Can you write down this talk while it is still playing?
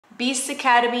Beast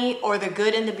Academy or The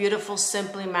Good and the Beautiful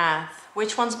Simply Math?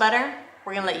 Which one's better?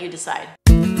 We're gonna let you decide.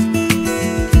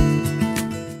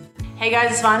 Hey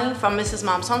guys, it's Vani from Mrs.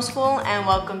 Mom's Homeschool and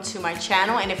welcome to my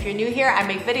channel. And if you're new here, I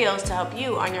make videos to help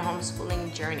you on your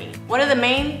homeschooling journey. One of the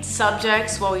main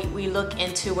subjects we look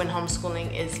into when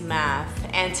homeschooling is math.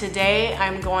 And today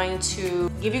I'm going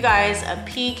to give you guys a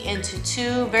peek into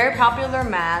two very popular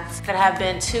maths that have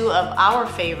been two of our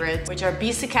favorites, which are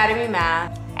Beast Academy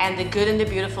Math and The Good and the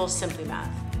Beautiful Simply Math.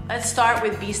 Let's start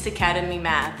with Beast Academy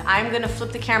Math. I'm gonna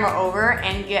flip the camera over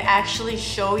and actually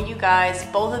show you guys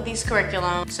both of these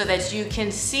curriculums so that you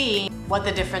can see what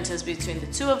the difference is between the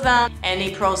two of them,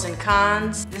 any pros and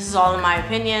cons. This is all in my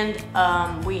opinion.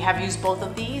 We have used both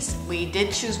of these. We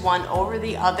did choose one over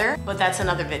the other, but that's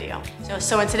another video.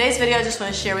 So in today's video, I just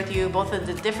wanna share with you both of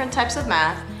the different types of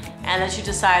math and let you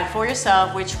decide for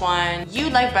yourself which one you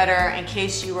like better in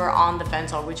case you were on the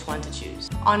fence on which one to choose.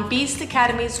 On Beast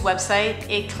Academy's website,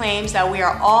 it claims that we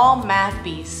are all math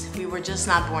beasts. We were just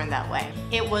not born that way.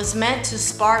 It was meant to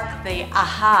spark the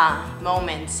aha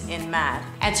moments in math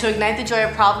and to ignite the joy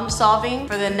of problem solving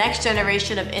for the next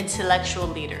generation of intellectual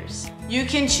leaders. You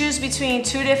can choose between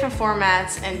two different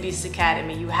formats in Beast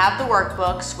Academy. You have the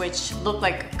workbooks, which look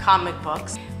like comic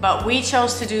books, but we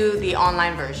chose to do the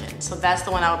online version. So that's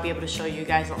the one I will be able to show you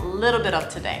guys a little bit of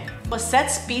today. What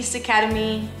sets Beast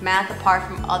Academy Math apart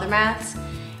from other maths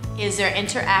is their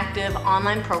interactive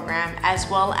online program as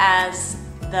well as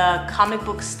the comic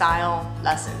book style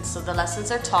lessons. So the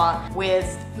lessons are taught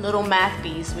with little math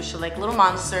beasts, which are like little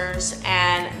monsters,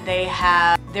 and they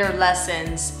have their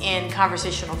lessons in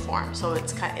conversational form. So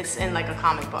it's in like a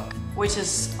comic book, which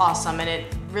is awesome, and it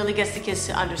really gets the kids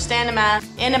to understand the math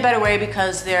in a better way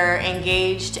because they're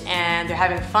engaged and they're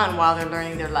having fun while they're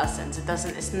learning their lessons.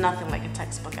 It's nothing like a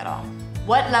textbook at all.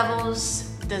 What levels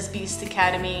does Beast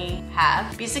Academy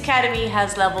have? Beast Academy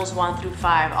has levels 1 through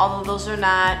 5, although those are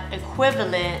not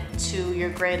equivalent to your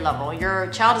grade level. Your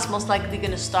child is most likely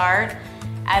gonna start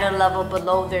at a level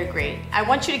below their grade. I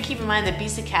want you to keep in mind that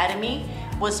Beast Academy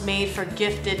was made for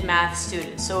gifted math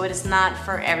students, so it is not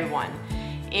for everyone.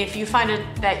 If you find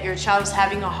that your child is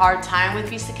having a hard time with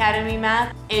Beast Academy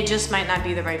Math, it just might not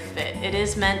be the right fit. It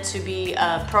is meant to be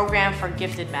a program for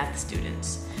gifted math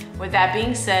students. With that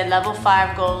being said, level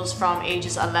 5 goes from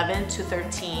ages 11 to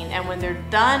 13, and when they're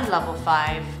done level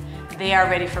 5, they are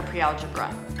ready for pre-algebra,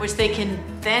 which they can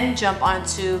then jump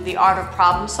onto the art of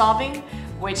problem solving,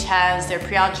 which has their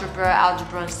pre-algebra,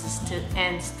 algebra,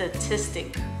 and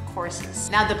statistic courses.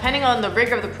 Now, depending on the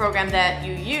rigor of the program that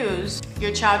you use,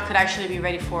 your child could actually be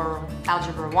ready for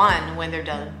Algebra 1 when they're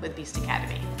done with Beast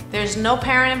Academy. There's no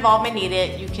parent involvement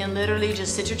needed. You can literally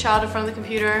just sit your child in front of the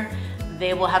computer.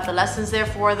 They will have the lessons there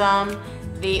for them.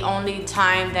 The only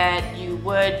time that you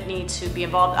would need to be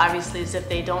involved, obviously, is if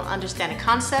they don't understand a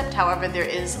concept. However, there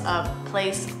is a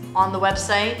place on the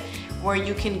website where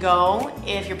you can go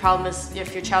if your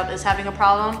child is having a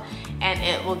problem, and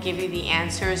it will give you the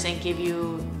answers and give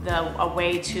you a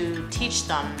way to teach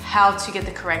them how to get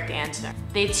the correct answer.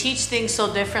 They teach things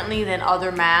so differently than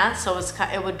other math, so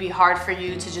it would be hard for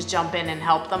you to just jump in and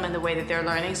help them in the way that they're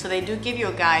learning. So they do give you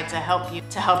a guide to help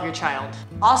your child.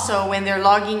 Also, when they're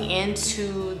logging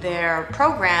into their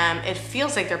program, it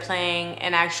feels like they're playing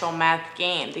an actual math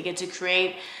game. They get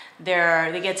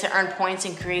to earn points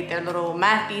and create their little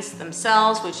math beast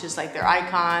themselves, which is like their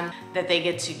icon that they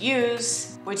get to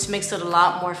use, which makes it a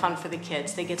lot more fun for the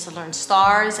kids. They get to learn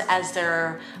stars as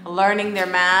they're learning their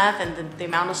math, and the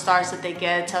amount of stars that they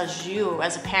get tells you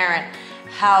as a parent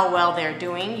how well they're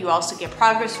doing. You also get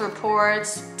progress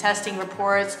reports, testing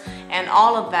reports, and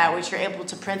all of that, which you're able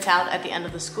to print out at the end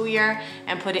of the school year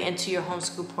and put it into your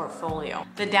homeschool portfolio.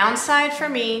 The downside for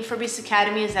me for Beast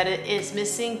Academy is that it is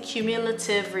missing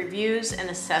cumulative reviews and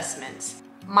assessments.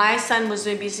 My son was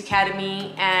doing Beast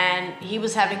Academy and he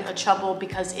was having a trouble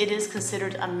because it is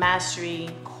considered a mastery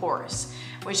course,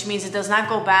 which means it does not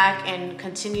go back and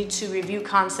continue to review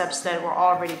concepts that were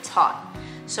already taught.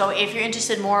 So if you're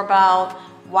interested more about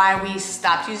why we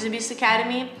stopped using Beast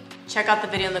Academy, check out the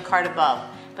video in the card above.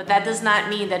 But that does not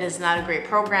mean that it's not a great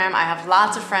program. I have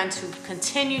lots of friends who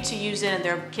continue to use it and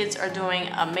their kids are doing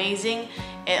amazing.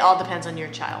 It all depends on your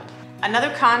child.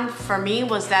 Another con for me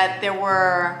was that there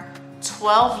were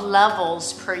 12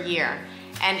 levels per year,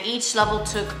 and each level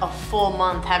took a full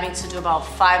month, having to do about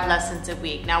 5 lessons a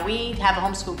week. Now we have a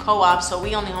homeschool co-op, so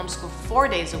we only homeschool 4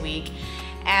 days a week,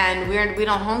 and we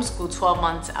don't homeschool 12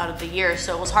 months out of the year,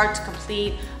 so it was hard to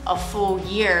complete a full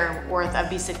year worth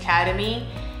of Beast Academy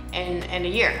in a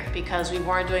year because we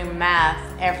weren't doing math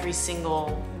every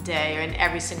single day or in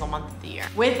every single month of the year.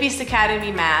 With Beast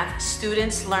Academy Math,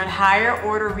 students learn higher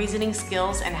order reasoning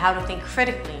skills and how to think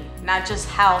critically, not just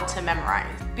how to memorize.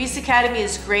 Beast Academy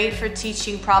is great for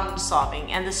teaching problem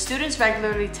solving, and the students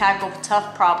regularly tackle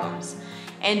tough problems.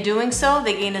 In doing so,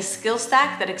 they gain a skill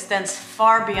stack that extends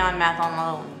far beyond math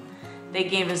alone. They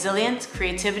gain resilience,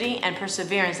 creativity, and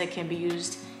perseverance that can be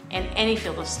used in any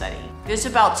field of study. There's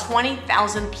about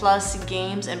 20,000 plus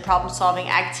games and problem-solving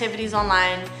activities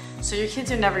online, so your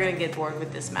kids are never gonna get bored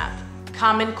with this math.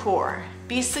 Common Core.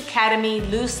 Beast Academy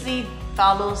loosely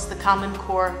follows the Common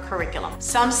Core curriculum.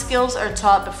 Some skills are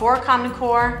taught before Common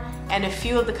Core, and a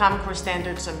few of the Common Core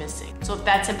standards are missing. So if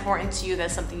that's important to you,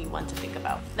 that's something you want to think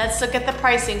about. Let's look at the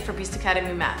pricing for Beast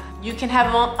Academy Math. You can have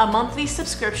a monthly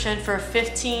subscription for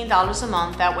 $15 a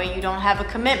month. That way you don't have a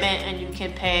commitment and you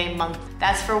can pay monthly.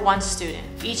 That's for one student.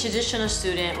 Each additional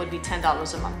student would be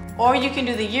 $10 a month. Or you can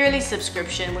do the yearly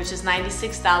subscription, which is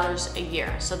 $96 a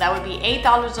year. So that would be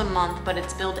 $8 a month, but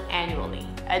it's billed annually.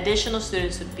 Additional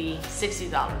students would be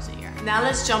 $60 a year. Now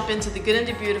let's jump into the Good and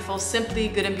the Beautiful, Simply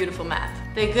Good and Beautiful Math.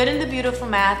 The Good and the Beautiful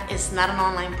Math is not an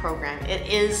online program. It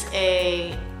is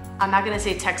I'm not gonna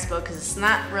say textbook because it's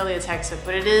not really a textbook,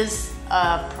 but it is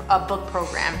a book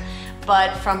program.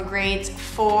 But from grades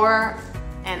 4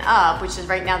 and up, which is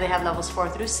right now they have levels 4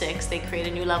 through 6, they create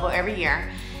a new level every year.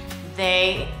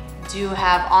 They do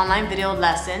have online video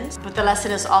lessons, but the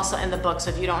lesson is also in the book. So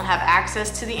if you don't have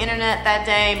access to the internet that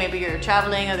day, maybe you're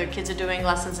traveling or their kids are doing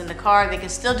lessons in the car, they can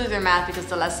still do their math because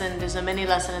there's a mini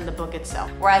lesson in the book itself.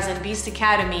 Whereas in Beast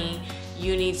Academy,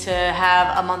 you need to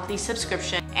have a monthly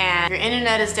subscription, and if your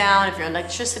internet is down, if your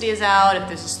electricity is out, if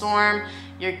there's a storm,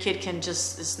 your kid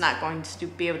is not going to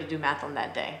be able to do math on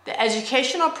that day. The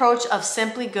educational approach of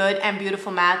Simply Good and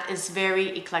Beautiful Math is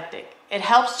very eclectic. It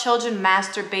helps children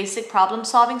master basic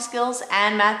problem-solving skills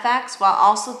and math facts while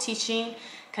also teaching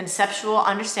conceptual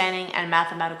understanding and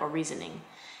mathematical reasoning.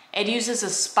 It uses a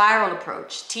spiral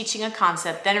approach, teaching a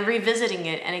concept, then revisiting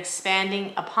it and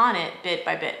expanding upon it bit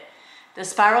by bit. The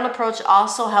spiral approach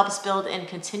also helps build in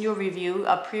continual review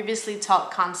of previously taught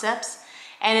concepts.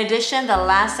 In addition, the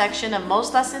last section of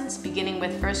most lessons, beginning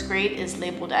with first grade, is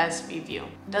labeled as review.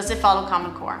 Does it follow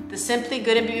Common Core? The Simply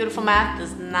Good and Beautiful Math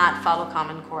does not follow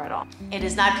Common Core at all. It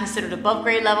is not considered above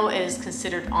grade level, it is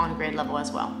considered on grade level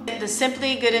as well. The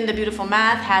Simply Good and the Beautiful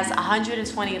Math has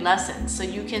 120 lessons, so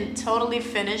you can totally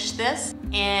finish this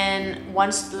in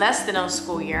less than a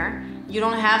school year. You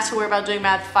don't have to worry about doing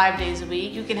math 5 days a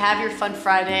week. You can have your Fun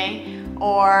Friday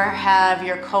or have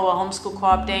your homeschool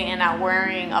co-op day and not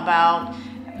worrying about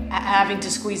having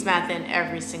to squeeze math in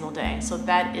every single day. So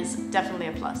that is definitely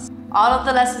a plus. All of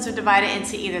the lessons are divided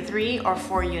into either 3 or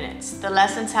 4 units. The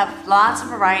lessons have lots of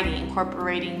variety,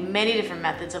 incorporating many different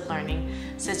methods of learning,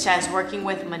 such as working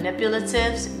with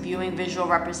manipulatives, viewing visual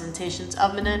representations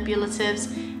of manipulatives,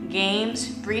 games,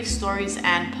 brief stories,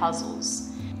 and puzzles.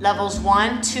 Levels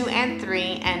 1, 2, and 3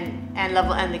 and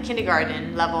the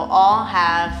kindergarten level all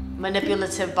have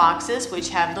manipulative boxes, which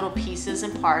have little pieces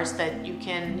and parts that you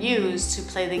can use to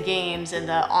play the games and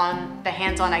the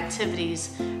hands-on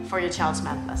activities for your child's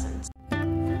math lessons.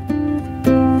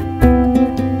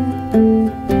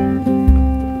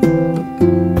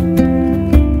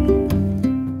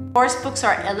 Course books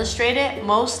are illustrated,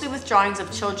 mostly with drawings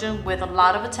of children with a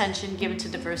lot of attention given to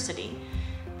diversity.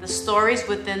 The stories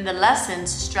within the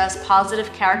lessons stress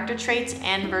positive character traits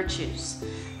and virtues.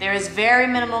 There is very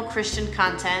minimal Christian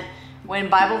content. When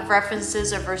Bible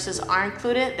references or verses are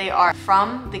included, they are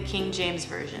from the King James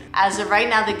Version. As of right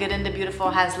now, the Good and the Beautiful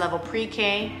has level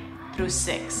pre-K through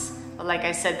 6. But like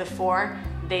I said before,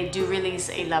 they do release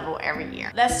a level every year.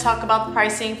 Let's talk about the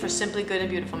pricing for Simply Good and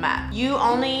Beautiful Math. You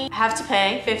only have to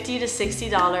pay $50 to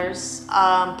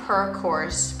 $60 per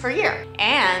course per year.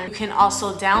 And you can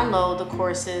also download the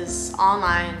courses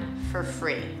online for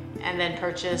free and then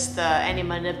purchase any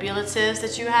manipulatives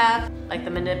that you have, like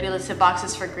the manipulative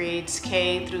boxes for grades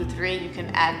K through 3, you can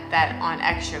add that on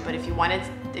extra. But if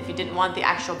you didn't want the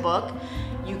actual book,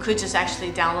 you could just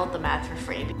actually download the math for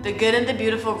free. The Good and the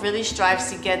Beautiful really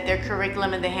strives to get their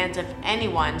curriculum in the hands of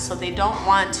anyone, so they don't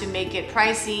want to make it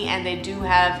pricey, and they do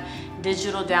have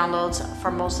digital downloads for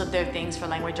most of their things for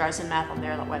language arts and math on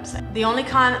their website. The only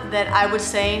con that I would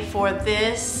say for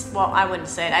this, well, I wouldn't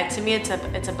say it. To me, it's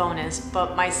a bonus,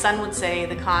 but my son would say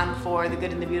the con for the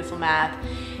Good and the Beautiful Math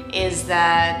is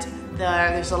that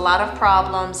there's a lot of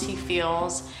problems he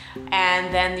feels,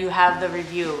 and then you have the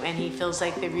review, and he feels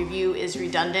like the review is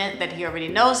redundant, that he already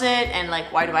knows it, and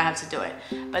like, why do I have to do it?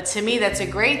 But to me, that's a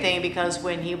great thing, because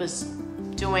when he was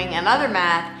doing another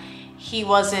math, he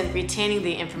wasn't retaining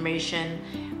the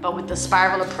information but with the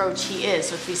spiral approach he is.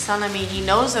 So if he's telling me he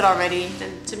knows it already,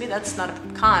 then to me that's not a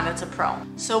con, that's a pro.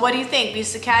 So what do you think?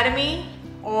 Beast Academy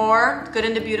or Good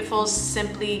and the Beautiful,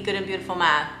 Simply Good and Beautiful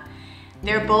Math?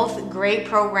 They're both great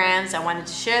programs. I wanted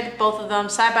to share both of them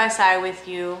side by side with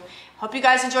you. Hope you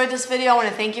guys enjoyed this video. I want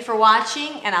to thank you for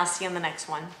watching, and I'll see you in the next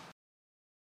one.